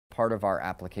part of our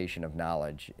application of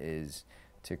knowledge is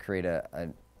to create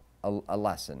a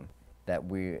lesson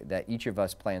that each of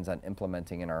us plans on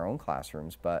implementing in our own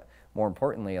classrooms, but more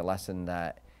importantly, a lesson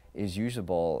that is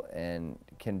usable and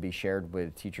can be shared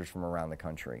with teachers from around the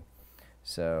country.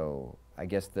 So I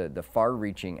guess the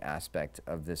far-reaching aspect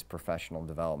of this professional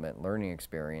development learning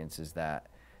experience is that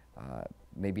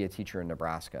maybe a teacher in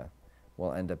Nebraska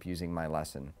will end up using my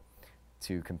lesson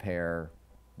to compare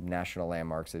national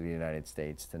landmarks of the United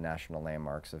States to national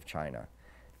landmarks of China.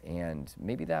 And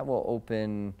maybe that will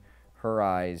open her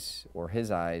eyes or his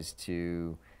eyes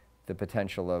to the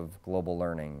potential of global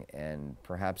learning, and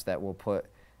perhaps that will put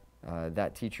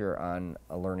that teacher on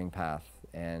a learning path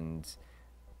and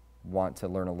want to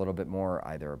learn a little bit more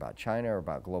either about China or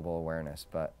about global awareness.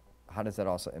 But how does that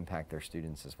also impact their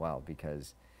students as well?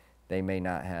 Because they may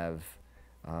not have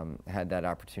had that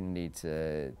opportunity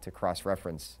to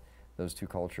cross-reference those two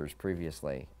cultures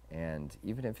previously. And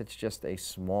even if it's just a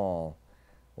small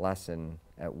lesson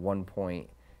at one point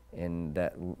in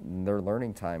their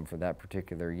learning time for that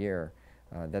particular year,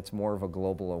 that's more of a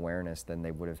global awareness than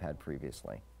they would have had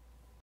previously.